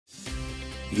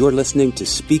You're listening to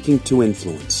Speaking to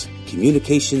Influence,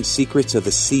 Communication Secrets of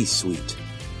the C-Suite.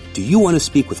 Do you want to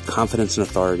speak with confidence and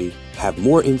authority, have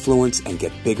more influence, and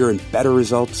get bigger and better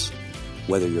results?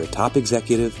 Whether you're a top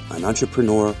executive, an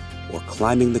entrepreneur, or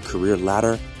climbing the career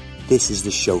ladder, this is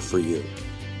the show for you.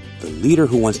 The leader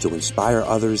who wants to inspire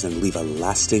others and leave a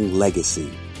lasting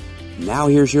legacy. Now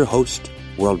here's your host,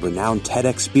 world-renowned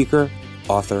TEDx speaker,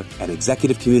 author, and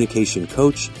executive communication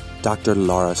coach, Dr.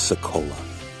 Laura Sicola.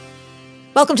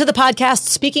 Welcome to the podcast,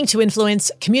 Speaking to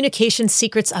Influence, Communication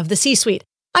Secrets of the C-Suite.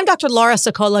 I'm Dr. Laura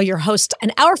Sicola, your host,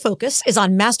 and our focus is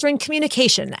on mastering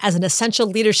communication as an essential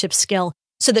leadership skill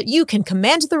so that you can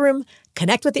command the room,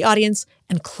 connect with the audience,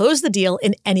 and close the deal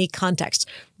in any context.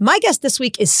 My guest this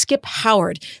week is Skip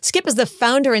Howard. Skip is the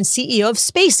founder and CEO of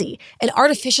Spacee, an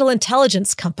artificial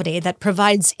intelligence company that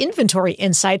provides inventory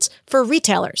insights for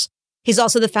retailers. He's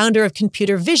also the founder of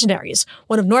Computer Visionaries,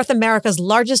 one of North America's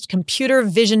largest computer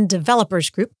vision developers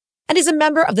group, and he's a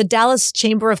member of the Dallas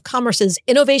Chamber of Commerce's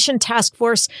Innovation Task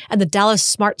Force and the Dallas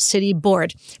Smart City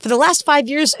Board. For the last 5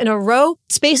 years in a row,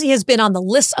 Spacee has been on the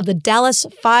list of the Dallas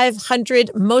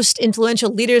 500 most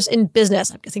influential leaders in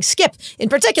business. I'm guessing Skip, in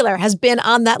particular, has been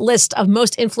on that list of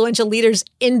most influential leaders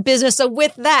in business. So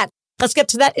with that, let's get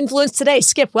to that influence today.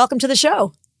 Skip, welcome to the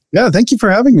show. Yeah, thank you for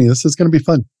having me. This is going to be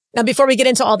fun. Now, before we get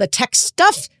into all the tech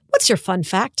stuff, what's your fun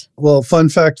fact? Well, fun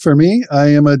fact for me, I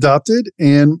am adopted,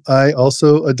 and I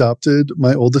also adopted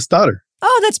my oldest daughter.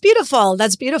 Oh, that's beautiful.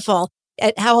 That's beautiful.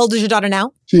 How old is your daughter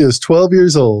now? She is 12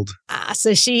 years old.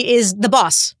 So she is the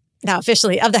boss now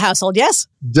officially of the household, yes?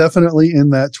 Definitely in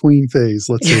that tween phase,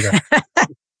 let's say that.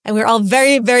 And we're all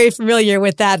very, very familiar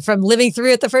with that from living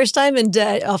through it the first time. And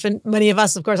often many of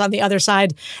us, of course, on the other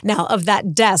side now of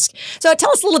that desk. So tell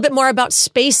us a little bit more about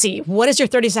Spacee. What is your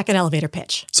 30-second elevator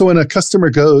pitch? So when a customer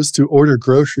goes to order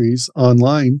groceries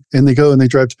online and they go and they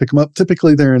drive to pick them up,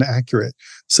 typically they're inaccurate.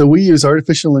 So we use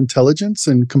artificial intelligence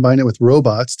and combine it with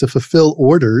robots to fulfill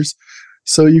orders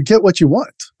so you get what you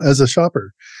want as a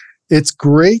shopper. It's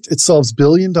great. It solves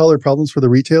billion-dollar problems for the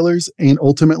retailers and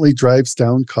ultimately drives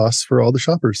down costs for all the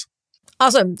shoppers.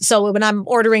 Awesome. So when I'm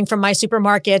ordering from my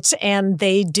supermarket and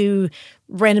they do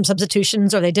random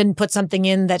substitutions or they didn't put something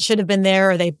in that should have been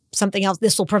there or they something else,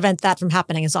 this will prevent that from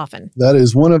happening as often. That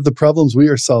is one of the problems we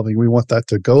are solving. We want that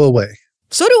to go away.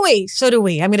 So do we. So do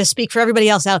we. I'm going to speak for everybody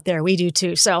else out there. We do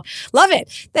too. So love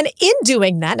it. Then in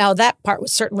doing that, now that part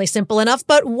was certainly simple enough,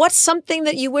 but what's something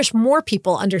that you wish more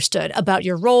people understood about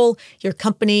your role, your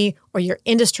company, or your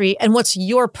industry? And what's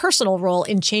your personal role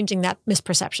in changing that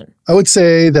misperception? I would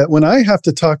say that when I have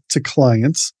to talk to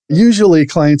clients, usually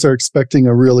clients are expecting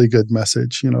a really good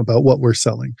message, about what we're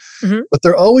selling, but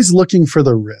they're always looking for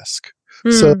the risk.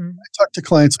 So when I talk to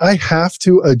clients, I have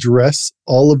to address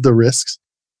all of the risks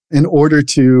in order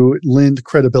to lend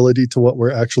credibility to what we're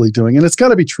actually doing. And it's got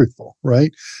to be truthful, right?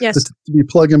 Yes. It's to be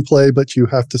plug and play, but you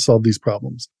have to solve these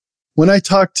problems. When I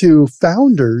talk to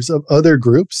founders of other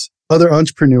groups, other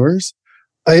entrepreneurs,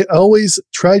 I always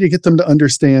try to get them to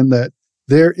understand that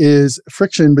there is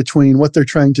friction between what they're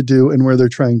trying to do and where they're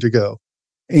trying to go.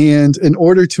 And in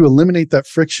order to eliminate that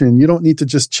friction, you don't need to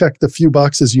just check the few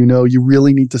boxes you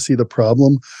really need to see the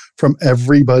problem from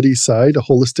everybody's side, a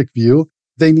holistic view.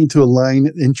 They need to align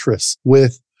interests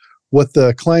with what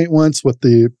the client wants, what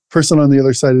the person on the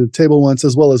other side of the table wants,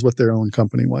 as well as what their own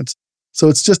company wants. So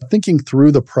it's just thinking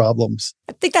through the problems.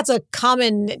 I think that's a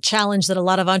common challenge that a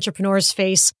lot of entrepreneurs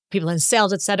face, people in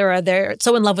sales, et cetera. They're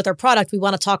so in love with their product, we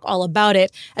want to talk all about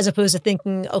it, as opposed to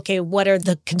thinking, okay, what are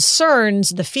the concerns,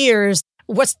 the fears?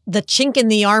 What's the chink in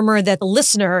the armor that the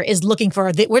listener is looking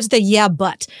for? Where's the yeah,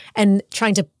 but? And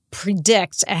trying to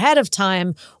predict ahead of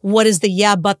time what is the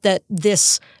yeah, but that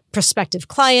this prospective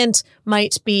client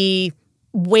might be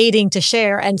waiting to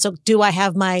share. And so do I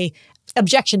have my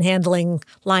objection handling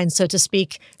line, so to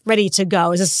speak, ready to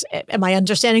go? Am I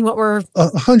understanding what we're...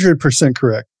 100%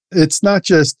 correct. It's not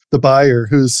just the buyer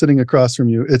who's sitting across from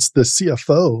you. It's the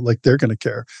CFO, like they're going to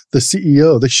care. The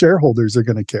CEO, the shareholders are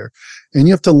going to care. And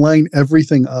you have to line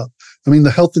everything up. I mean,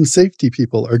 the health and safety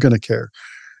people are going to care.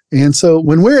 And so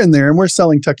when we're in there and we're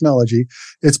selling technology,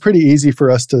 it's pretty easy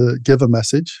for us to give a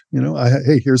message,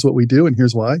 hey, here's what we do and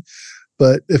here's why.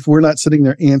 But if we're not sitting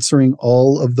there answering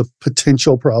all of the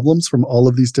potential problems from all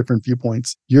of these different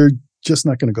viewpoints, you're just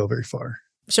not going to go very far.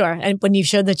 Sure. And when you've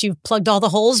showed that you've plugged all the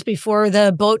holes before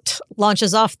the boat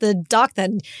launches off the dock,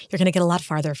 then you're going to get a lot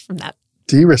farther from that.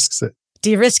 De-risks it.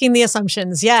 De-risking the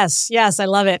assumptions. Yes, I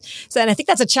love it. So, and I think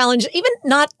that's a challenge, even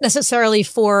not necessarily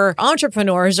for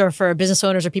entrepreneurs or for business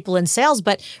owners or people in sales,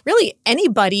 but really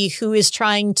anybody who is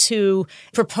trying to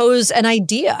propose an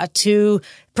idea, to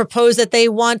propose that they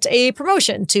want a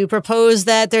promotion, to propose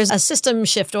that there's a system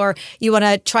shift, or you want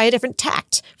to try a different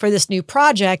tact for this new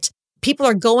project. People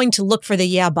are going to look for the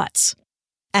yeah buts.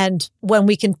 And when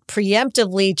we can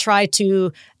preemptively try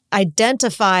to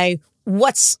identify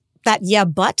what's that yeah,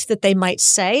 but that they might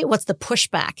say, what's the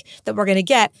pushback that we're going to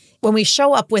get when we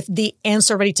show up with the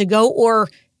answer ready to go, or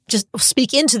just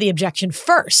speak into the objection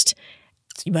first.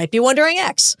 You might be wondering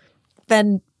X.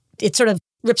 Then it sort of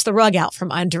rips the rug out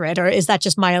from under it. Or is that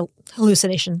just my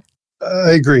hallucination?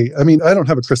 I agree. I mean, I don't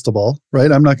have a crystal ball,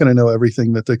 right? I'm not going to know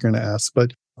everything that they're going to ask,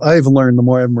 but I've learned the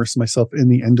more I immerse myself in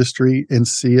the industry and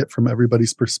see it from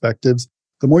everybody's perspectives,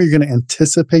 the more you're going to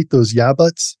anticipate those yeah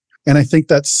buts. And I think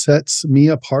that sets me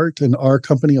apart and our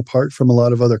company apart from a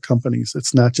lot of other companies.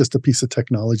 It's not just a piece of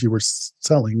technology we're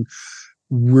selling.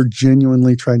 We're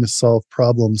genuinely trying to solve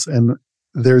problems. And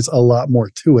there's a lot more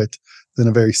to it than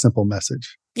a very simple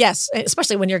message. Yes,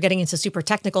 especially when you're getting into super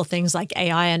technical things like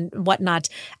AI and whatnot,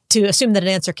 to assume that an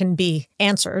answer can be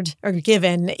answered or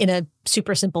given in a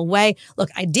super simple way. Look,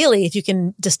 ideally, if you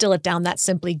can distill it down that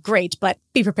simply, great, but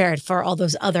be prepared for all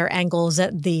those other angles,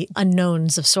 the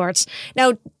unknowns of sorts.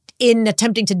 Now, in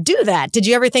attempting to do that, did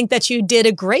you ever think that you did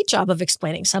a great job of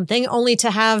explaining something only to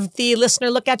have the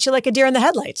listener look at you like a deer in the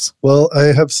headlights? Well,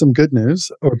 I have some good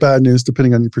news or bad news,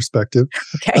 depending on your perspective.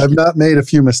 Okay. I've not made a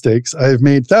few mistakes. I've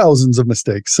made thousands of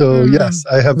mistakes. So yes,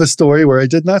 I have a story where I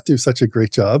did not do such a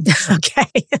great job.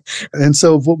 Okay. And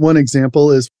so one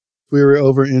example is we were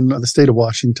over in the state of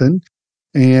Washington,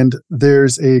 and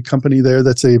there's a company there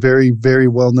that's a very, very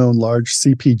well-known large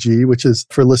CPG, which is,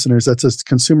 for listeners, that's a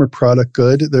consumer product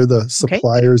good. They're the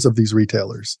suppliers of these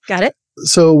retailers. Got it.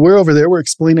 So we're over there, we're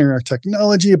explaining our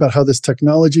technology, about how this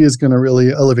technology is going to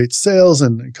really elevate sales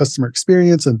and customer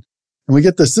experience. And we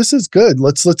get this is good.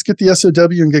 Let's get the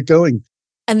SOW and get going.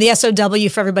 And the SOW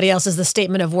for everybody else is the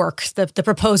statement of work, the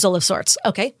proposal of sorts.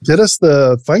 Okay. Get us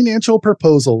the financial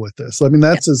proposal with this. I mean,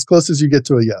 that's as close as you get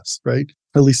to a yes, right?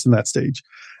 At least in that stage.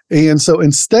 And so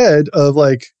instead of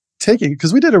taking,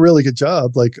 because we did a really good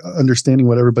job, understanding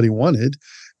what everybody wanted,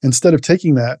 instead of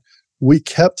taking that, we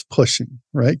kept pushing,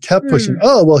 right? Kept pushing.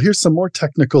 Oh, well, here's some more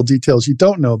technical details you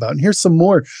don't know about. And here's some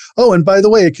more. Oh, and by the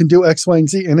way, it can do X, Y, and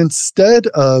Z. And instead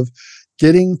of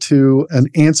getting to an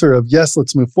answer of, yes,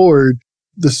 let's move forward,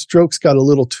 the strokes got a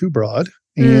little too broad.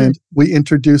 And we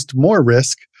introduced more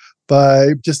risk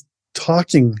by just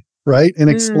talking, right? And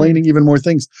explaining even more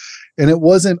things. And it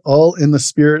wasn't all in the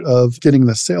spirit of getting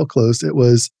the sale closed. It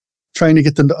was trying to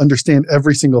get them to understand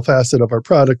every single facet of our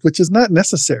product, which is not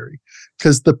necessary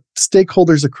because the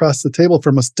stakeholders across the table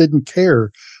from us didn't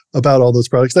care about all those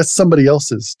products. That's somebody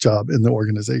else's job in the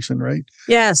organization, right?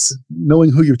 Yes.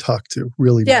 Knowing who you talk to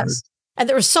really matters. And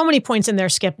there were so many points in there,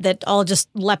 Skip, that all just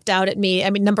leapt out at me. I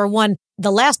mean, number one,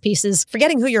 the last piece is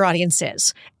forgetting who your audience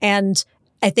is. And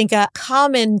I think a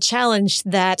common challenge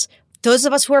that those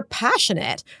of us who are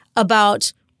passionate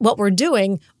about what we're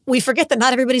doing, we forget that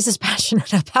not everybody's as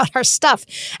passionate about our stuff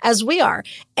as we are,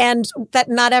 and that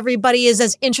not everybody is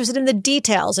as interested in the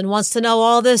details and wants to know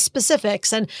all the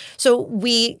specifics. And so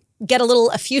we get a little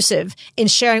effusive in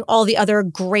sharing all the other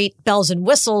great bells and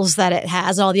whistles that it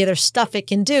has, all the other stuff it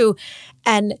can do.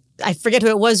 And I forget who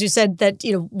it was who said that,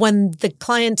 when the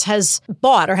client has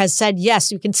bought or has said,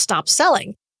 yes, you can stop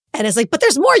selling. And it's but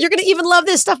there's more. You're going to even love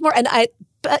this stuff more. And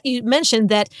you mentioned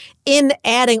that in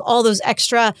adding all those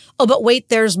extra, but wait,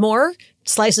 there's more,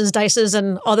 slices, dices,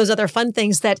 and all those other fun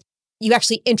things, that you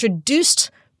actually introduced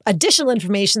additional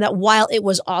information that while it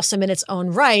was awesome in its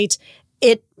own right,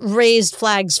 it raised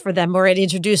flags for them, or it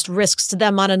introduced risks to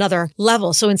them on another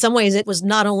level. So in some ways, it was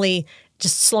not only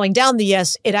just slowing down the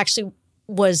yes, it actually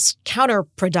was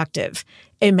counterproductive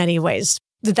in many ways.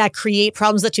 Did that create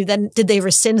problems that did they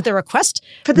rescind the request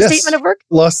for the statement of work?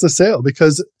 Lost the sale,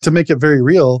 because to make it very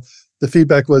real, the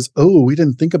feedback was, oh, we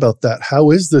didn't think about that. How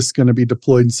is this going to be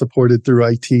deployed and supported through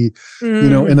IT,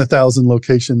 in 1,000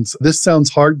 locations? This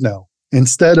sounds hard now.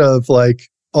 Instead of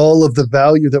all of the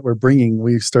value that we're bringing,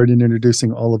 we started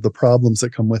introducing all of the problems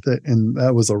that come with it. And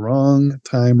that was a wrong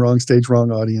time, wrong stage,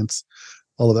 wrong audience,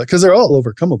 all of that, because they're all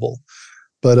overcomable.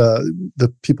 But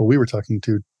the people we were talking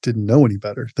to didn't know any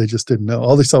better. They just didn't know.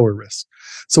 All they saw were risks.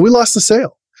 So we lost the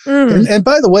sale. And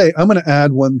by the way, I'm going to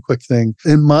add one quick thing.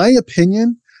 In my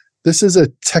opinion, this is a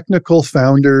technical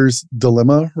founder's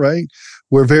dilemma, right?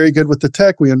 We're very good with the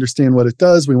tech. We understand what it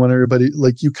does. We want everybody,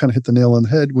 you kind of hit the nail on the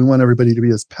head. We want everybody to be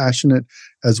as passionate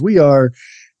as we are.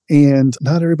 And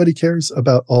not everybody cares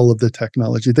about all of the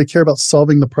technology. They care about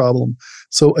solving the problem.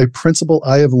 So a principle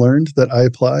I have learned that I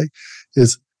apply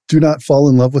is do not fall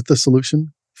in love with the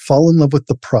solution, fall in love with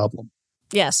the problem.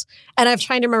 Yes. And I'm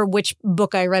trying to remember which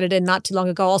book I read it in not too long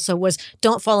ago also was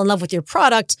don't fall in love with your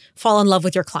product, fall in love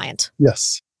with your client.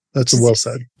 Yes. That's well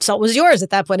said. So it was yours at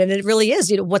that point. And it really is,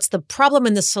 what's the problem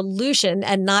and the solution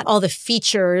and not all the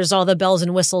features, all the bells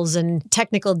and whistles and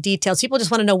technical details. People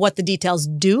just want to know what the details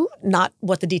do, not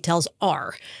what the details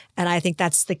are. And I think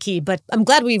that's the key. But I'm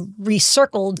glad we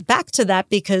recircled back to that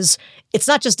because it's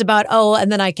not just about,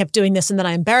 and then I kept doing this and then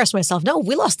I embarrassed myself. No,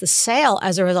 we lost the sale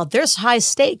as a result. There's high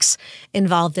stakes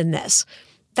involved in this.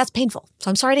 That's painful. So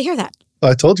I'm sorry to hear that.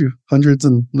 I told you, hundreds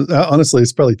and honestly,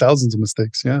 it's probably thousands of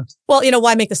mistakes. Yeah. Well,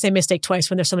 why make the same mistake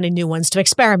twice when there's so many new ones to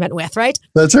experiment with, right?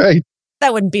 That's right.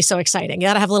 That wouldn't be so exciting. You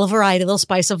got to have a little variety, a little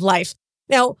spice of life.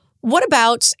 Now, what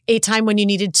about a time when you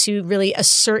needed to really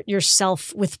assert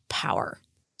yourself with power?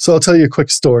 So I'll tell you a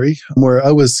quick story where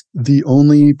I was the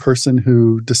only person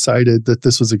who decided that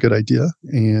this was a good idea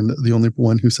and the only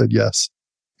one who said yes.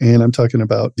 And I'm talking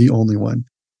about the only one.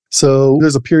 So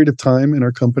there's a period of time in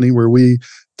our company where we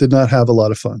did not have a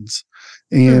lot of funds.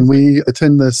 And we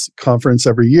attend this conference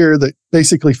every year that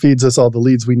basically feeds us all the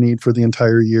leads we need for the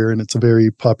entire year. And it's a very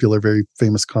popular, very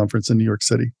famous conference in New York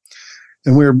City.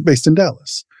 And we're based in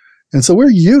Dallas. And so we're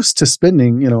used to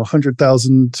spending, $100,000,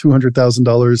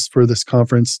 $200,000 for this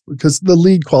conference because the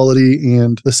lead quality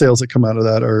and the sales that come out of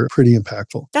that are pretty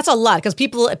impactful. That's a lot because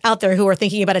people out there who are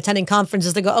thinking about attending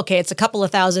conferences, they go, okay, it's a couple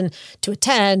of thousand to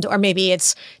attend, or maybe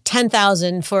it's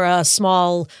 10,000 for a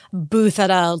small booth at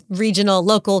a regional,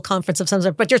 local conference of some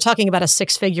sort. But you're talking about a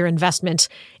six-figure investment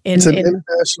It's an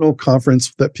international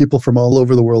conference that people from all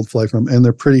over the world fly from, and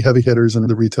they're pretty heavy hitters in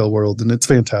the retail world, and it's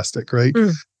fantastic, right?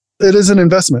 It is an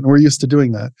investment. We're used to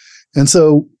doing that. And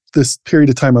so this period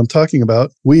of time I'm talking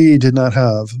about, we did not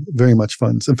have very much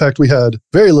funds. In fact, we had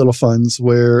very little funds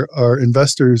where our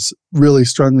investors really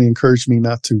strongly encouraged me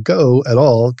not to go at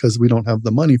all because we don't have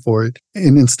the money for it.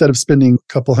 And instead of spending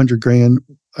a couple $100,000,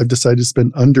 I've decided to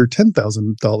spend under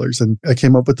 $10,000. And I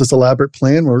came up with this elaborate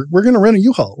plan where we're going to rent a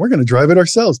U-Haul. We're going to drive it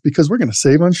ourselves because we're going to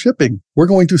save on shipping. We're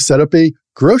going to set up a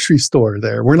grocery store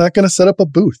there. We're not going to set up a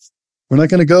booth. We're not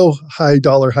going to go high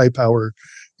dollar, high power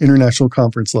international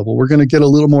conference level. We're going to get a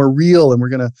little more real and we're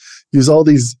going to use all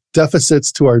these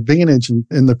deficits to our advantage. And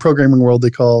in the programming world, they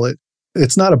call it,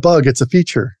 it's not a bug, it's a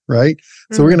feature, right?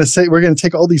 So we're going to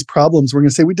take all these problems. We're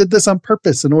going to say we did this on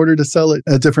purpose in order to sell it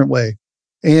a different way.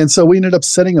 And so we ended up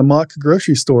setting a mock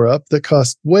grocery store up that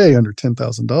cost way under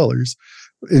 $10,000,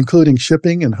 including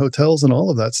shipping and hotels and all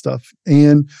of that stuff.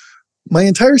 And my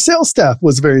entire sales staff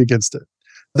was very against it.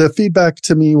 The feedback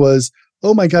to me was,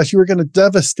 oh my gosh, you were going to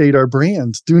devastate our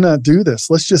brand. Do not do this.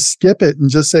 Let's just skip it and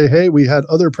just say, hey, we had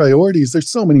other priorities. There's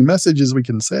so many messages we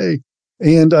can say.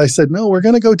 And I said, no, we're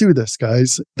going to go do this,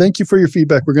 guys. Thank you for your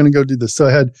feedback. We're going to go do this. So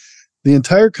I had the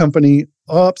entire company,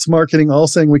 ops, marketing, all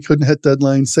saying we couldn't hit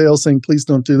deadlines, sales saying, please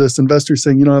don't do this, investors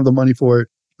saying you don't have the money for it.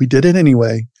 We did it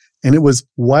anyway. And it was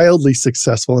wildly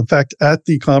successful. In fact, at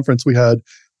the conference, we had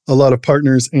a lot of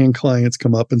partners and clients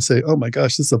come up and say, oh my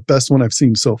gosh, this is the best one I've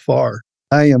seen so far.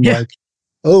 I am like,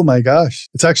 oh my gosh,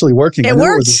 it's actually working. It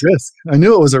works. It was a risk. I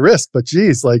knew it was a risk, but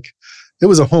geez, it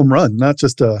was a home run, not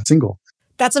just a single.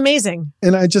 That's amazing.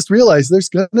 And I just realized there's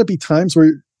going to be times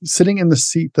where sitting in the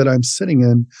seat that I'm sitting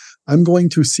in, I'm going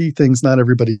to see things not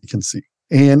everybody can see.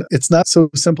 And it's not so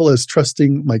simple as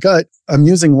trusting my gut. I'm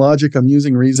using logic, I'm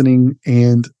using reasoning,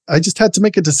 and I just had to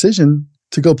make a decision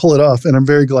to go pull it off. And I'm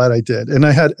very glad I did. And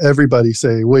I had everybody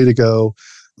say, way to go.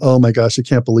 Oh my gosh, I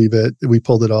can't believe it. We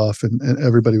pulled it off. And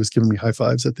everybody was giving me high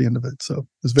fives at the end of it. So it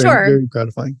was very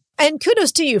gratifying. And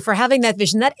kudos to you for having that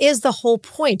vision. That is the whole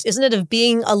point, isn't it, of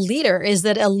being a leader, is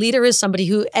that a leader is somebody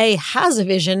who A, has a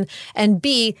vision, and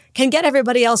B, can get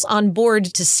everybody else on board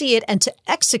to see it and to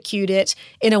execute it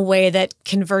in a way that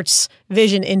converts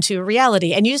vision into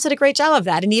reality. And you just did a great job of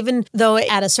that. And even though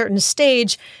at a certain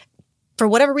stage, for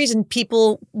whatever reason,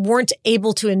 people weren't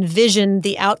able to envision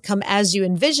the outcome as you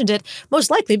envisioned it,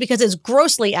 most likely because it's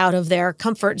grossly out of their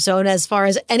comfort zone as far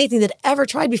as anything that ever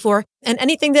tried before and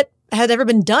anything that had ever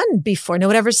been done before. No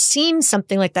one had ever seen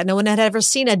something like that. No one had ever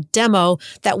seen a demo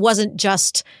that wasn't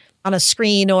just on a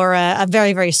screen or a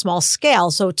very, very small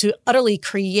scale. So to utterly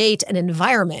create an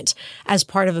environment as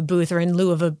part of a booth or in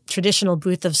lieu of a traditional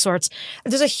booth of sorts,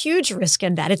 there's a huge risk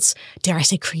in that. It's, dare I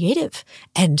say, creative.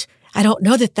 And I don't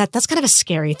know that's kind of a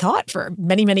scary thought for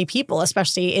many, many people,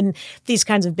 especially in these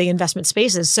kinds of big investment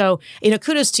spaces. So,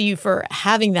 kudos to you for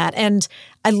having that. And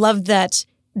I love that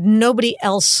nobody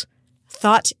else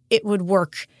thought it would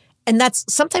work. And that's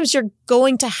sometimes you're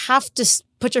going to have to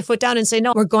put your foot down and say,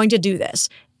 no, we're going to do this.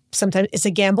 Sometimes it's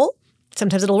a gamble.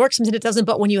 Sometimes it'll work. Sometimes it doesn't.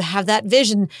 But when you have that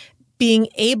vision, being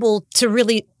able to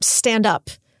really stand up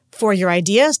for your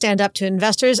idea, stand up to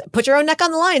investors, put your own neck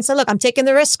on the line. Say, look, I'm taking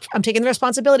the risk. I'm taking the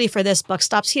responsibility for this. Buck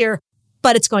stops here,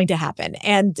 but it's going to happen.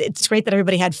 And it's great that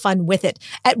everybody had fun with it.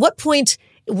 At what point,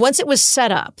 once it was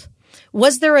set up,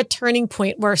 was there a turning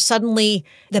point where suddenly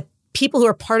the people who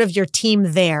are part of your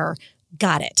team there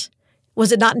got it?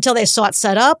 Was it not until they saw it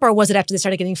set up, or was it after they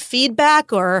started getting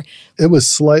feedback? Or it was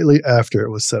slightly after it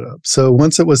was set up. So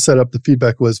once it was set up, the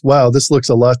feedback was, wow, this looks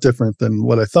a lot different than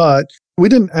what I thought. We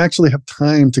didn't actually have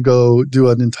time to go do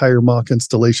an entire mock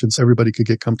installation so everybody could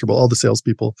get comfortable. All the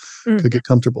salespeople could get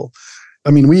comfortable. I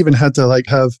mean, we even had to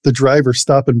have the driver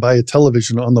stop and buy a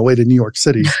television on the way to New York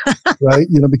City, right?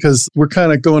 Because we're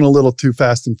kind of going a little too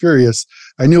fast and furious.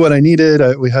 I knew what I needed.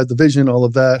 We had the vision, all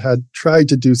of that, had tried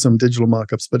to do some digital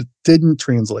mock-ups, but it didn't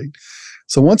translate.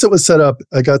 So once it was set up,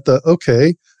 I got the,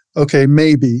 okay,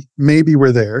 maybe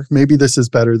we're there. Maybe this is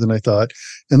better than I thought.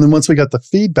 And then once we got the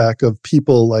feedback of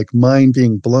people like mine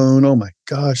being blown, oh my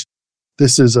gosh,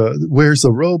 this is where's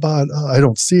the robot? Oh, I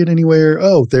don't see it anywhere.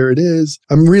 Oh, there it is.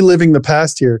 I'm reliving the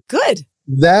past here. Good.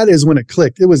 That is when it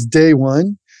clicked. It was day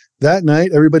one. That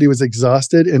night, everybody was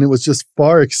exhausted and it was just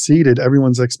far exceeded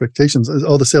everyone's expectations,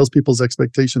 all the salespeople's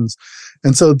expectations.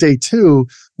 And so day two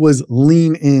was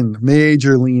lean in,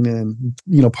 major lean in,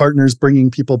 partners bringing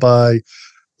people by.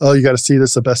 Oh, you got to see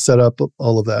this, the best setup,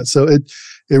 all of that. So it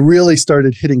really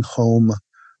started hitting home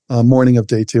morning of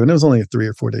day two. And it was only a 3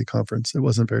 or 4 day conference. It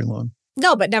wasn't very long.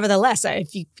 No, but nevertheless,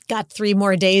 if you got 3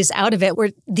 more days out of it, where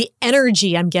the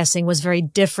energy, I'm guessing, was very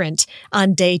different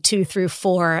on day 2 through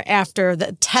 4 after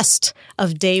the test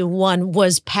of day 1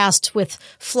 was passed with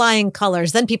flying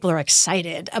colors. Then people are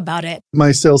excited about it.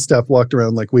 My sales staff walked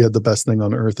around like we had the best thing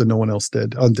on earth and no one else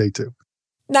did on day 2.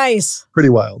 Nice. Pretty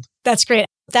wild. That's great.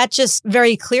 That just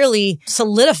very clearly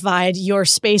solidified your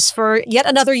space for yet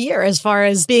another year as far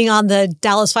as being on the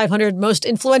Dallas 500 most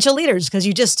influential leaders, because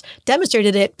you just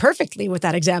demonstrated it perfectly with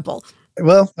that example.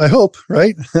 Well, I hope,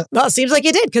 right? Well, it seems like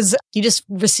you did, because you just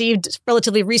received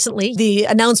relatively recently the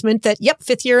announcement that,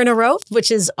 5th year in a row, which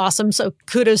is awesome. So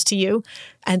kudos to you.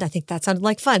 And I think that sounded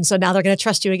like fun. So now they're going to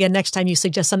trust you again next time you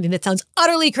suggest something that sounds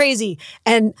utterly crazy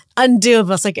and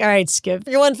undoable. It's like, all right, Skip,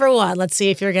 you're 1 for 1. Let's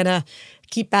see if you're going to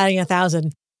keep batting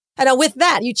 1,000. And with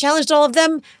that, you challenged all of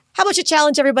them. How about you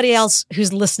challenge everybody else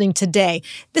who's listening today?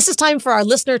 This is time for our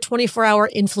listener 24-hour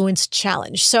influence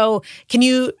challenge. So can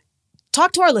you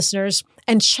talk to our listeners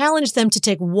and challenge them to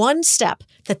take one step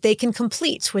that they can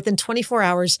complete within 24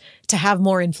 hours to have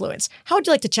more influence? How would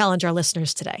you like to challenge our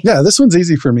listeners today? Yeah, this one's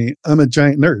easy for me. I'm a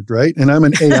giant nerd, right? And I'm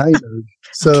an AI nerd.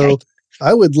 So okay.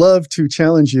 I would love to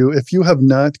challenge you, if you have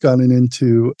not gotten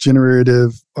into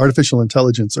generative artificial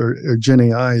intelligence or Gen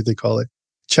AI, they call it,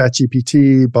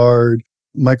 ChatGPT, Bard,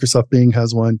 Microsoft Bing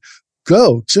has one.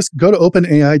 Just go to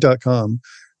openai.com,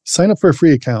 sign up for a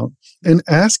free account, and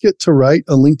ask it to write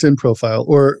a LinkedIn profile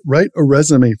or write a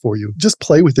resume for you. Just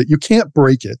play with it. You can't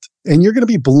break it. And you're going to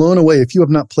be blown away if you have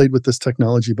not played with this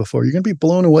technology before. You're going to be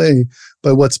blown away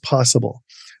by what's possible.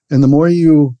 And the more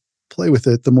you play with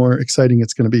it, the more exciting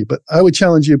it's going to be. But I would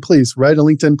challenge you, please write a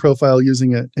LinkedIn profile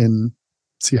using it and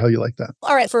see how you like that.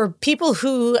 All right. For people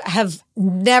who have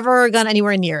never gone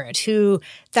anywhere near it, who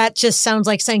that just sounds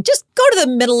like saying, just go to the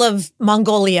middle of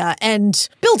Mongolia and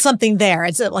build something there.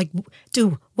 It's like,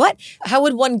 do what? How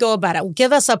would one go about it?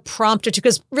 Give us a prompt or two,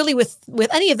 because really with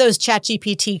any of those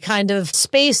ChatGPT kind of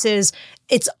spaces,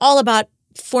 it's all about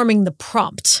forming the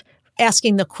prompt,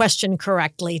 asking the question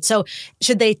correctly. So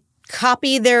should they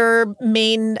copy their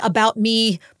main About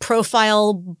Me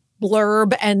profile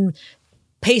blurb and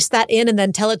paste that in and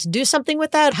then tell it to do something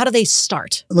with that? How do they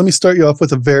start? Let me start you off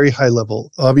with a very high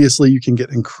level. Obviously, you can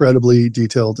get incredibly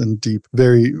detailed and deep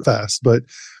very fast, but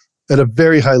at a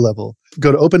very high level,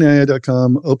 go to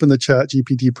openai.com, open the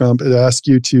ChatGPT prompt. It asks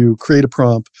you to create a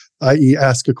prompt, i.e.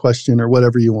 ask a question or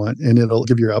whatever you want, and it'll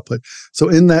give your output. So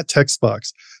in that text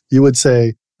box, you would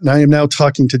say, and I am now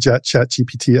talking to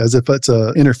ChatGPT as if it's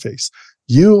an interface.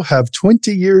 You have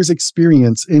 20 years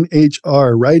experience in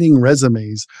HR, writing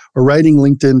resumes or writing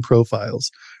LinkedIn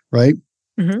profiles, right?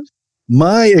 Mm-hmm.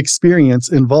 My experience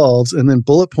involves, and then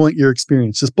bullet point your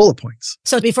experience, just bullet points.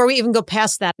 So before we even go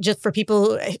past that, just for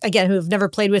people, again, who have never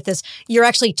played with this, you're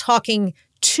actually talking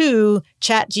to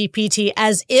ChatGPT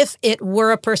as if it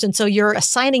were a person. So you're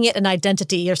assigning it an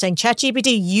identity. You're saying,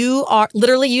 ChatGPT, you are,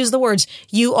 literally use the words,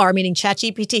 you are, meaning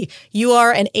ChatGPT, you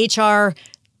are an HR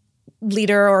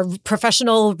leader or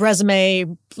professional resume,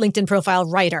 LinkedIn profile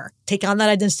writer. Take on that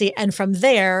identity. And from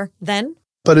there, then?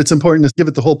 But it's important to give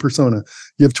it the whole persona.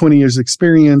 You have 20 years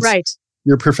experience. Right.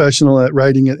 you're professional at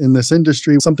writing it in this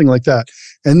industry, something like that.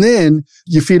 And then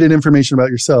you feed it information about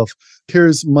yourself.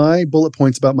 Here's my bullet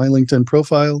points about my LinkedIn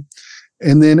profile.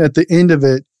 And then at the end of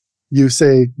it, you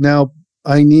say, now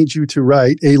I need you to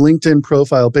write a LinkedIn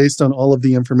profile based on all of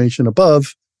the information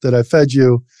above that I fed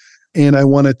you. And I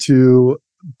wanted to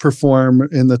perform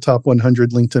in the top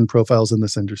 100 LinkedIn profiles in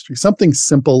this industry. Something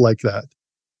simple like that.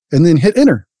 And then hit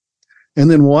enter. And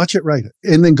then watch it write it.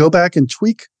 And then go back and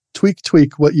tweak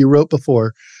what you wrote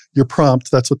before. Your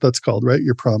prompt, that's what that's called, right?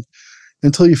 Your prompt.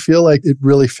 Until you feel like it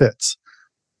really fits.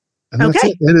 And that's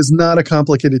it. It is not a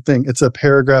complicated thing. It's a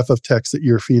paragraph of text that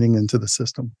you're feeding into the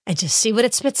system. And just see what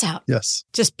it spits out. Yes.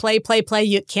 Just play.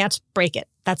 You can't break it.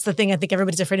 That's the thing. I think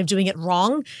everybody's afraid of doing it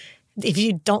wrong. If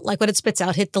you don't like what it spits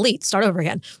out, hit delete, start over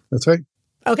again. That's right.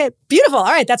 Okay, beautiful. All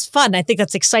right, that's fun. I think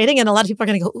that's exciting. And a lot of people are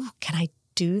going to go, ooh, can I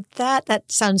do that? That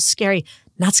sounds scary.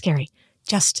 Not scary.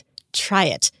 Just try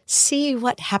it. See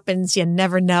what happens. You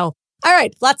never know. All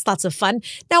right, lots of fun.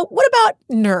 Now, what about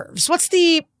nerves? What's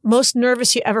the most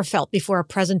nervous you ever felt before a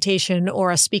presentation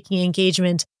or a speaking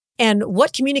engagement? And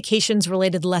what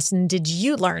communications-related lesson did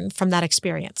you learn from that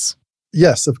experience?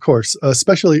 Yes, of course.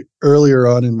 Especially earlier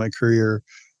on in my career,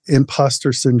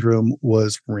 imposter syndrome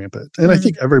was rampant. And I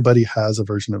think everybody has a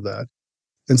version of that.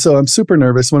 And so I'm super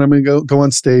nervous when I'm going to go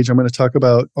on stage. I'm going to talk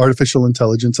about artificial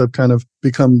intelligence. I've kind of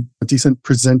become a decent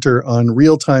presenter on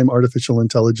real-time artificial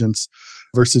intelligence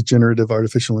versus generative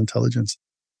artificial intelligence.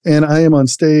 And I am on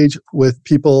stage with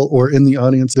people, or in the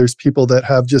audience, there's people that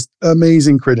have just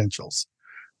amazing credentials,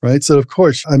 right? So of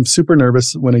course, I'm super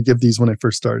nervous when I give these when I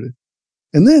first started.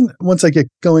 And then once I get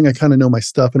going, I kind of know my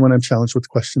stuff. And when I'm challenged with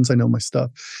questions, I know my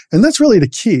stuff. And that's really the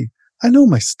key. I know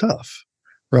my stuff,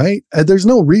 right? And there's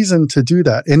no reason to do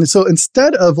that. And so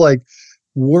instead of like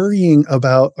worrying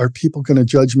about, are people going to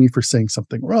judge me for saying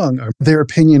something wrong? Or their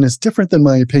opinion is different than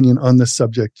my opinion on this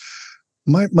subject.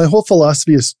 My whole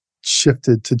philosophy has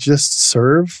shifted to just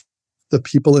serve the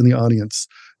people in the audience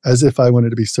as if I wanted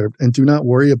to be served, and do not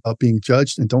worry about being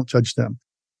judged, and don't judge them.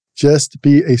 Just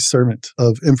be a servant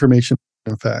of information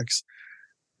and facts.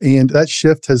 And that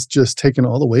shift has just taken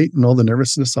all the weight and all the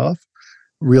nervousness off.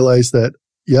 Realize that,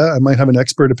 yeah, I might have an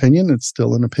expert opinion. It's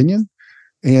still an opinion.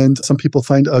 And some people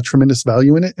find a tremendous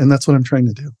value in it. And that's what I'm trying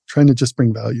to do, trying to just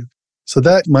bring value. So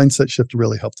that mindset shift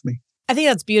really helped me. I think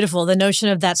that's beautiful. The notion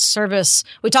of that service.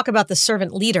 We talk about the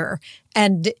servant leader,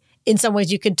 and in some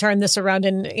ways you could turn this around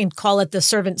and call it the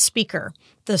servant speaker,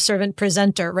 the servant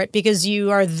presenter, right? Because you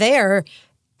are there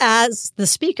as the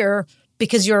speaker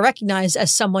because you're recognized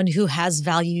as someone who has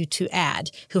value to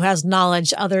add, who has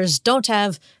knowledge others don't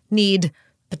have, need,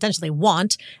 potentially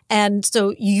want. And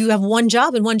so you have one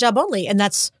job and one job only, and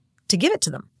that's to give it to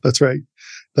them. That's right.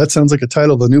 That sounds like a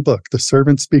title of a new book, The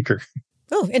Servant Speaker.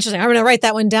 Oh, interesting. I'm going to write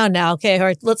that one down now. Okay. All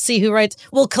right. Let's see who writes.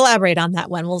 We'll collaborate on that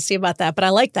one. We'll see about that. But I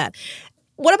like that.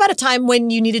 What about a time when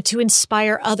you needed to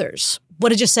inspire others? What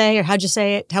did you say, or how'd you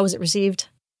say it? How was it received?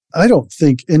 I don't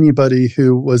think anybody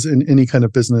who was in any kind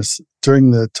of business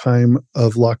during the time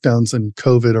of lockdowns and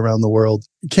COVID around the world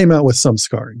came out with some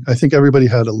scarring. I think everybody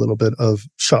had a little bit of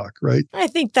shock, right? I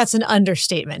think that's an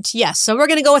understatement. Yes. So we're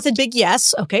going to go with a big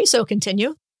yes. Okay. So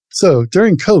continue. So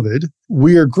during COVID,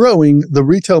 we are growing. The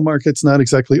retail market's not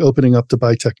exactly opening up to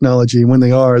buy technology. When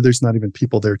they are, there's not even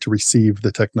people there to receive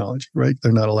the technology, right?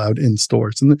 They're not allowed in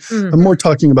stores. And I'm more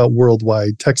talking about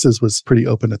worldwide. Texas was pretty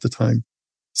open at the time.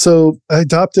 So I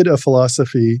adopted a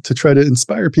philosophy to try to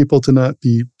inspire people to not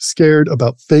be scared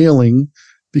about failing,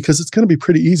 because it's going to be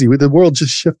pretty easy. The world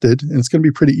just shifted and it's going to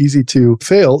be pretty easy to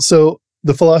fail. So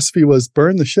the philosophy was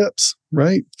burn the ships,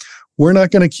 right? We're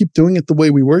not going to keep doing it the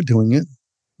way we were doing it.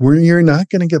 You're not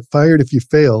going to get fired if you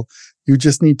fail. You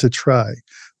just need to try.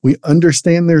 We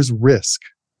understand there's risk.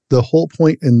 The whole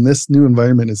point in this new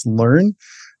environment is learn,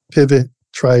 pivot,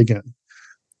 try again.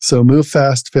 So move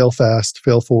fast, fail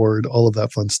forward, all of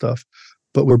that fun stuff.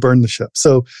 But we're burn the ship.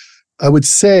 So I would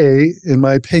say, in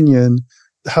my opinion,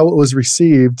 how it was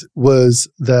received was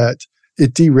that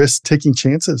it de-risked taking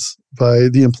chances by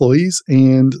the employees,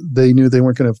 and they knew they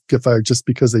weren't going to get fired just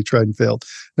because they tried and failed.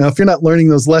 Now, if you're not learning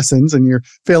those lessons and you're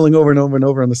failing over and over and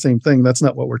over on the same thing, that's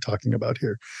not what we're talking about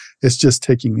here. It's just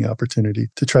taking the opportunity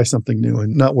to try something new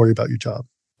and not worry about your job.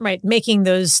 Right. Making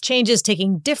those changes,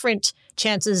 taking different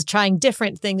chances, trying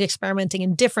different things, experimenting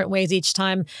in different ways each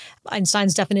time.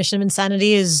 Einstein's definition of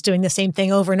insanity is doing the same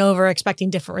thing over and over, expecting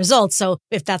different results. So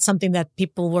if that's something that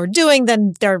people were doing,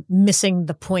 then they're missing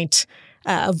the point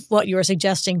of what you were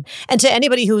suggesting. And to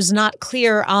anybody who's not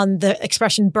clear on the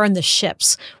expression burn the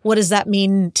ships, what does that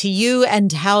mean to you,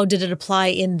 and how did it apply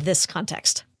in this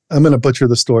context? I'm going to butcher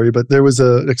the story, but there was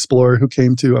an explorer who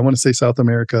came to, I want to say, South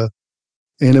America.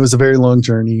 And it was a very long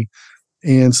journey.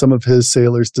 And some of his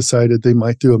sailors decided they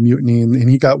might do a mutiny, and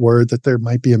he got word that there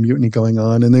might be a mutiny going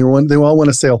on, and they all want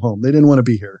to sail home. They didn't want to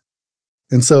be here.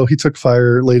 And so he took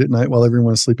fire late at night while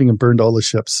everyone was sleeping and burned all the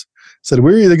ships. Said,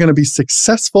 we're either going to be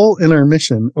successful in our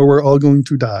mission or we're all going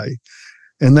to die.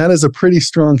 And that is a pretty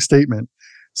strong statement.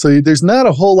 So there's not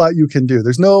a whole lot you can do.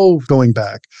 There's no going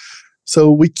back.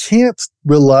 So we can't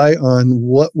rely on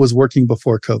what was working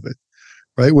before COVID,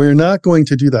 right? We're not going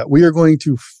to do that. We are going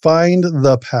to find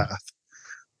the path.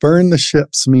 Burn the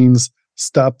ships means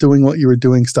stop doing what you were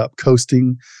doing, stop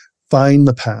coasting, find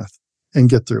the path and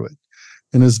get through it.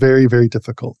 And it's very, very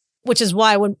difficult. Which is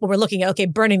why when we're looking at, okay,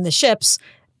 burning the ships,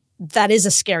 that is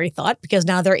a scary thought because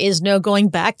now there is no going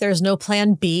back. There's no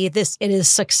plan B. It is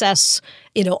success,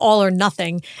 all or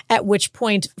nothing, at which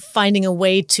point finding a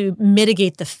way to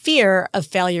mitigate the fear of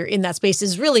failure in that space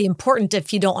is really important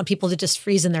if you don't want people to just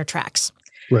freeze in their tracks.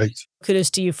 Right.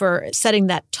 Kudos to you for setting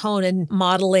that tone and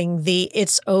modeling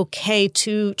it's okay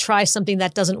to try something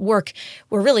that doesn't work.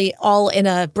 We're really all in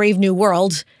a brave new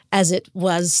world as it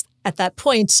was at that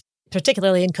point,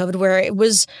 particularly in COVID, where it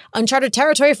was uncharted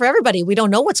territory for everybody. We don't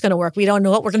know what's going to work. We don't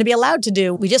know what we're going to be allowed to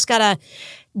do. We just got to,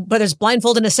 whether it's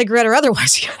blindfold and a cigarette or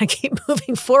otherwise, you got to keep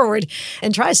moving forward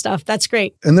and try stuff. That's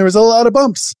great. And there was a lot of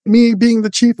bumps. Me being the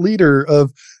chief leader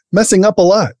of messing up a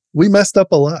lot. We messed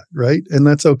up a lot, right? And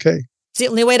that's okay. It's the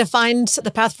only way to find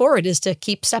the path forward is to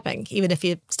keep stepping, even if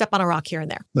you step on a rock here and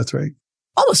there. That's right.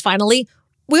 Almost finally,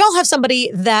 we all have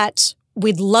somebody that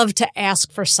we'd love to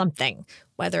ask for something,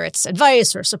 whether it's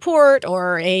advice or support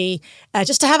or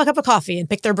just to have a cup of coffee and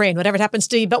pick their brain, whatever it happens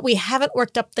to be, but we haven't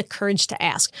worked up the courage to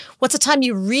ask. What's a time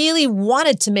you really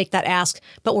wanted to make that ask,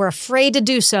 but were afraid to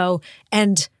do so?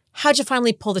 And how'd you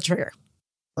finally pull the trigger?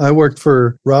 I worked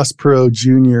for Ross Perot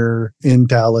Jr. in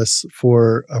Dallas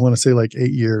for, I want to say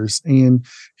 8 years. And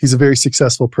he's a very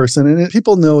successful person. And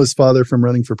people know his father from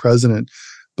running for president.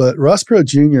 But Ross Perot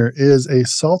Jr. is a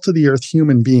salt-of-the-earth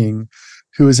human being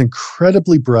who is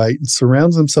incredibly bright and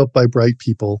surrounds himself by bright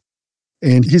people.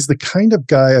 And he's the kind of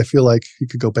guy I feel like he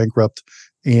could go bankrupt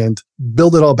and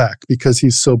build it all back because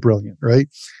he's so brilliant, right?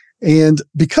 And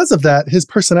because of that, his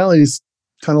personality is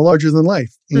kind of larger than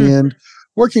life. Mm-hmm. And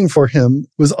working for him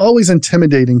was always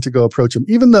intimidating to go approach him,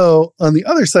 even though on the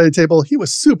other side of the table, he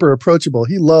was super approachable.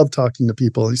 He loved talking to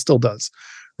people. He still does,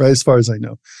 right? As far as I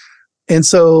know. And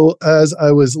so as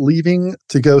I was leaving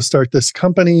to go start this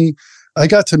company, I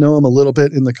got to know him a little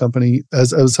bit in the company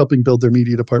as I was helping build their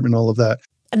media department, all of that.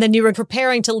 And then you were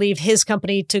preparing to leave his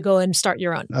company to go and start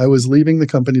your own. I was leaving the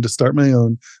company to start my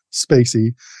own,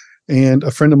 Spacee. And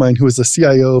a friend of mine who was the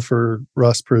CIO for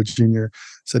Ross Perot Jr.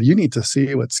 said, you need to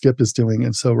see what Skip is doing.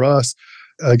 And so Ross,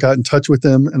 I got in touch with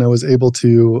him and I was able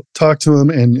to talk to him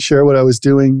and share what I was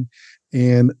doing.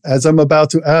 And as I'm about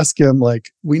to ask him,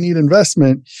 we need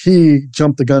investment, he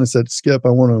jumped the gun and said, Skip, I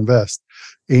want to invest.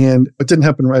 And it didn't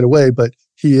happen right away, but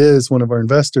he is one of our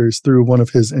investors through one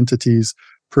of his entities,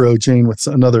 Perot Jane, with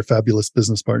another fabulous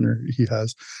business partner he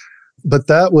has. But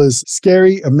that was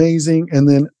scary, amazing. And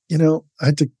then, I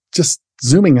had to just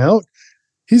zooming out.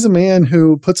 He's a man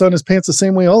who puts on his pants the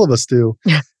same way all of us do.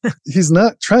 He's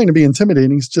not trying to be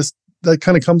intimidating. It's just that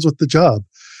kind of comes with the job.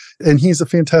 And he's a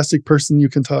fantastic person you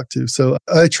can talk to. So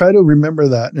I try to remember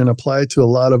that and apply it to a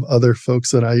lot of other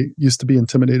folks that I used to be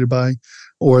intimidated by.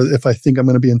 Or if I think I'm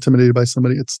going to be intimidated by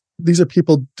somebody, these are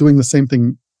people doing the same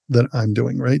thing that I'm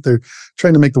doing, right? They're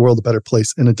trying to make the world a better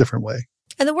place in a different way.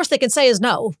 And the worst they can say is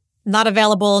no. Not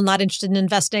available, not interested in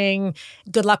investing.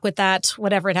 Good luck with that,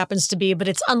 whatever it happens to be. But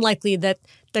it's unlikely that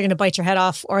they're going to bite your head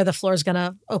off or the floor is going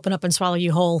to open up and swallow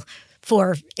you whole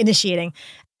for initiating.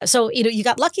 So, you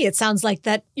got lucky. It sounds like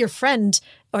that your friend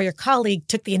or your colleague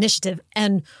took the initiative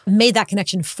and made that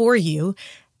connection for you.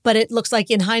 But it looks like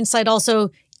in hindsight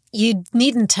also, you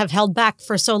needn't have held back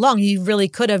for so long. You really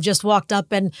could have just walked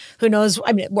up and who knows,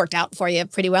 it worked out for you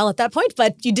pretty well at that point,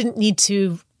 but you didn't need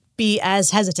to be as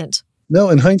hesitant. No,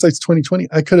 in hindsight's 2020.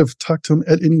 I could have talked to him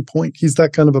at any point. He's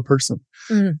that kind of a person.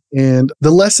 Mm. And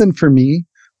the lesson for me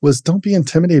was don't be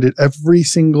intimidated. Every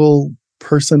single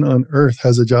person on earth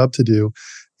has a job to do.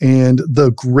 And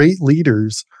the great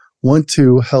leaders want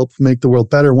to help make the world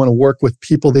better, want to work with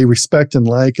people they respect and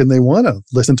like, and they want to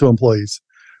listen to employees,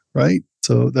 right?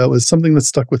 So that was something that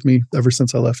stuck with me ever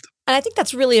since I left. And I think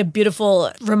that's really a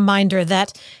beautiful reminder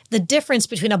that the difference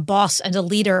between a boss and a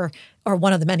leader, or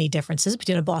one of the many differences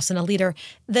between a boss and a leader,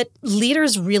 that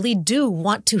leaders really do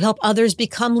want to help others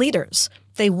become leaders.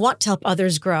 They want to help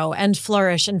others grow and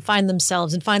flourish and find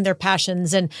themselves and find their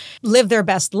passions and live their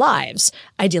best lives,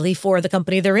 ideally for the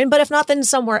company they're in, but if not, then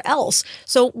somewhere else.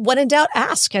 So when in doubt,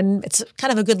 ask. And it's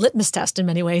kind of a good litmus test in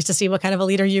many ways to see what kind of a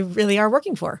leader you really are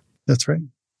working for. That's right.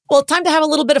 Well, time to have a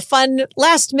little bit of fun.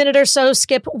 Last minute or so,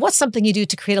 Skip, what's something you do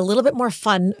to create a little bit more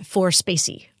fun for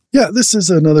Spacee? Yeah, this is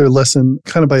another lesson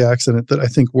kind of by accident that I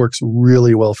think works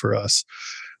really well for us.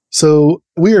 So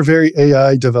we are very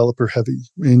AI developer heavy,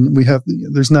 and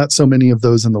there's not so many of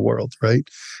those in the world, right?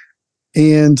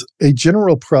 And a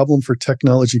general problem for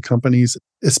technology companies,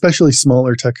 especially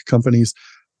smaller tech companies,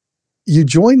 you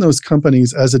join those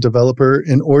companies as a developer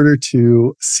in order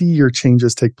to see your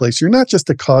changes take place. You're not just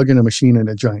a cog in a machine in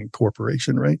a giant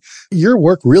corporation, right? Your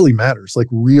work really matters,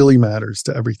 really matters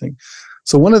to everything.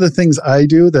 So one of the things I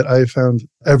do that I found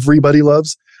everybody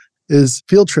loves is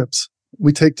field trips.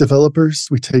 We take developers,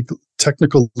 we take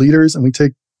technical leaders, and we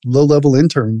take low-level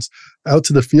interns out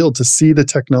to the field to see the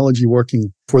technology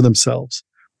working for themselves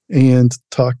and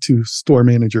talk to store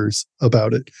managers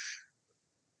about it.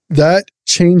 That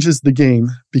changes the game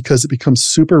because it becomes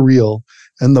super real,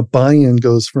 and the buy-in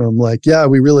goes from yeah,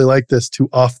 we really like this to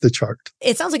off the chart.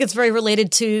 It sounds like it's very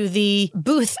related to the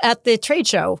booth at the trade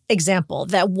show example,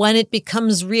 that when it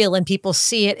becomes real and people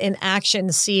see it in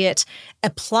action, see it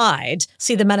applied,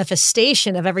 see the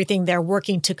manifestation of everything they're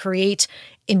working to create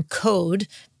in code,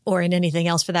 or in anything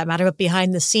else for that matter, but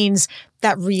behind the scenes,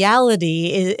 that reality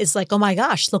is like, oh my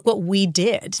gosh, look what we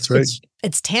did. That's right.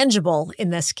 It's tangible in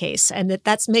this case, and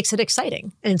that makes it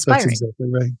exciting and inspiring. That's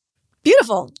exactly right.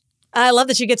 Beautiful. I love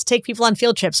that you get to take people on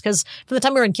field trips, because from the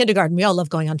time we were in kindergarten, we all love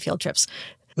going on field trips.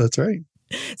 That's right.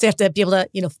 So you have to be able to,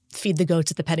 feed the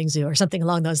goats at the petting zoo or something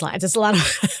along those lines. It's a lot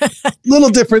of... little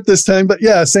different this time, but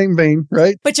yeah, same vein,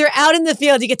 right? But you're out in the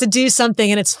field, you get to do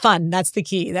something, and it's fun. That's the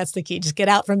key. Just get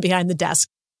out from behind the desk.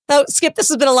 So, Skip, this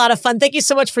has been a lot of fun. Thank you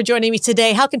so much for joining me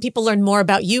today. How can people learn more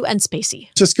about you and Spacee?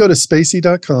 Just go to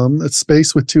spacee.com. That's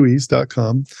space with 2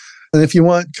 E's.com. And if you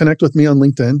want, connect with me on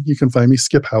LinkedIn. You can find me,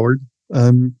 Skip Howard.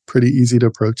 I'm pretty easy to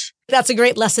approach. That's a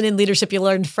great lesson in leadership you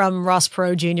learned from Ross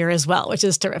Perot Jr. as well, which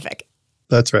is terrific.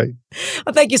 That's right.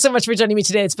 Well, thank you so much for joining me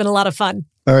today. It's been a lot of fun.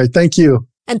 All right. Thank you.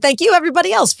 And thank you,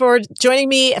 everybody else, for joining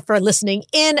me, for listening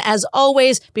in. As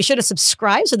always, be sure to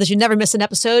subscribe so that you never miss an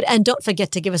episode. And don't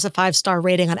forget to give us a 5-star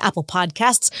rating on Apple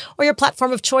Podcasts or your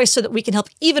platform of choice so that we can help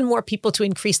even more people to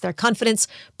increase their confidence,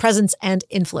 presence, and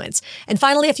influence. And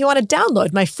finally, if you want to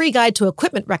download my free guide to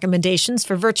equipment recommendations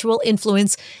for virtual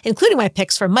influence, including my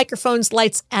picks for microphones,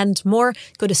 lights, and more,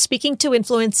 go to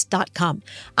speakingtoinfluence.com.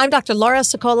 I'm Dr. Laura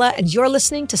Sokola, and you're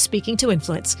listening to Speaking to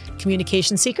Influence,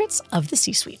 Communication Secrets of the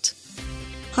C-Suite.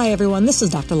 Hi, everyone. This is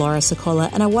Dr. Laura Sokola,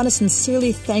 and I want to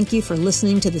sincerely thank you for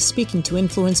listening to the Speaking to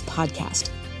Influence podcast.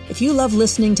 If you love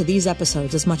listening to these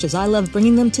episodes as much as I love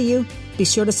bringing them to you, be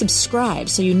sure to subscribe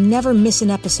so you never miss an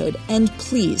episode. And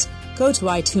please, go to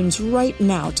iTunes right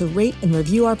now to rate and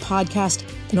review our podcast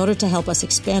in order to help us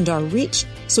expand our reach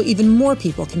so even more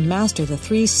people can master the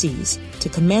 3 C's to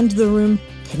command the room,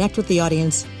 connect with the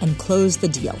audience, and close the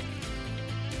deal.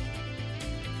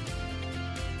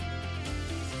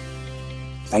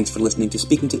 Thanks for listening to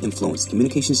Speaking to Influence,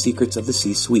 Communication Secrets of the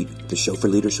C-Suite, the show for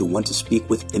leaders who want to speak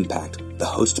with impact. The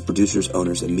hosts, producers,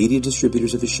 owners, and media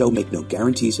distributors of the show make no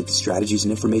guarantees that the strategies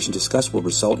and information discussed will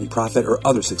result in profit or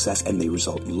other success and may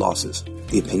result in losses.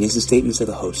 The opinions and statements of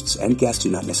the hosts and guests do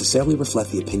not necessarily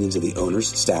reflect the opinions of the owners,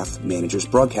 staff, managers,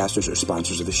 broadcasters, or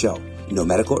sponsors of the show. No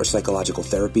medical or psychological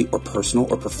therapy or personal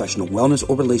or professional wellness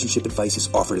or relationship advice is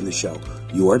offered in the show.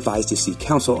 You are advised to seek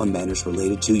counsel on matters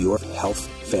related to your health,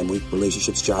 family,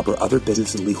 relationships, job, or other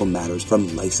business and legal matters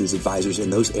from licensed advisors in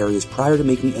those areas prior to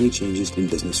making any changes in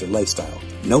business or lifestyle.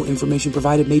 No information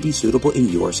provided may be suitable in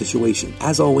your situation.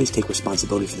 As always, take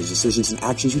responsibility for the decisions and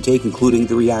actions you take, including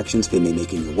the reactions they may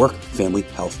make in your work, family,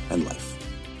 health, and life.